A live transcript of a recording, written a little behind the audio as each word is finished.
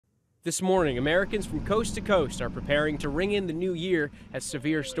This morning, Americans from coast to coast are preparing to ring in the new year as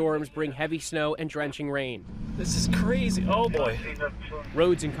severe storms bring heavy snow and drenching rain. This is crazy. Oh boy.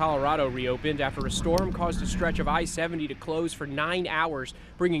 Roads in Colorado reopened after a storm caused a stretch of I-70 to close for 9 hours,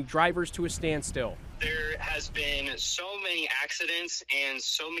 bringing drivers to a standstill. There has been so many accidents and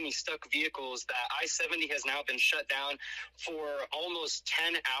so many stuck vehicles that I-70 has now been shut down for almost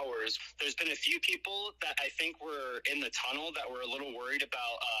 10 hours. There's been a few people that I think were in the tunnel that were a little worried about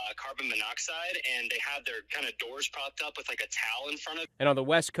carbon monoxide, and they had their kind of doors propped up with like a towel in front of. And on the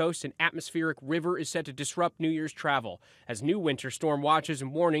West Coast, an atmospheric river is set to disrupt New Year's travel as new winter storm watches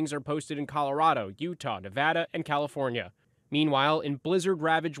and warnings are posted in Colorado, Utah, Nevada, and California. Meanwhile, in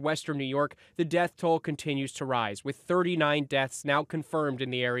blizzard-ravaged western New York, the death toll continues to rise, with 39 deaths now confirmed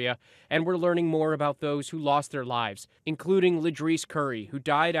in the area, and we're learning more about those who lost their lives, including Ladrice Curry, who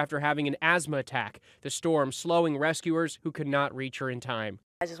died after having an asthma attack, the storm slowing rescuers who could not reach her in time.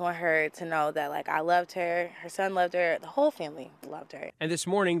 I just want her to know that, I loved her son loved her, the whole family loved her. And this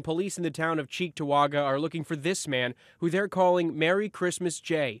morning, police in the town of Cheektowaga are looking for this man, who they're calling Merry Christmas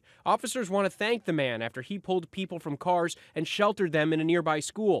Jay. Officers want to thank the man after he pulled people from cars and sheltered them in a nearby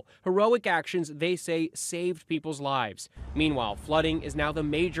school. Heroic actions, they say, saved people's lives. Meanwhile, flooding is now the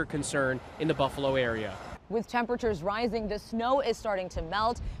major concern in the Buffalo area. With temperatures rising, the snow is starting to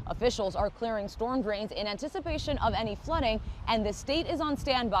melt. Officials are clearing storm drains in anticipation of any flooding, and the state is on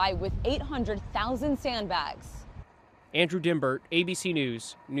standby with 800,000 sandbags. Andrew Dimbert, ABC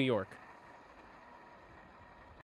News, New York.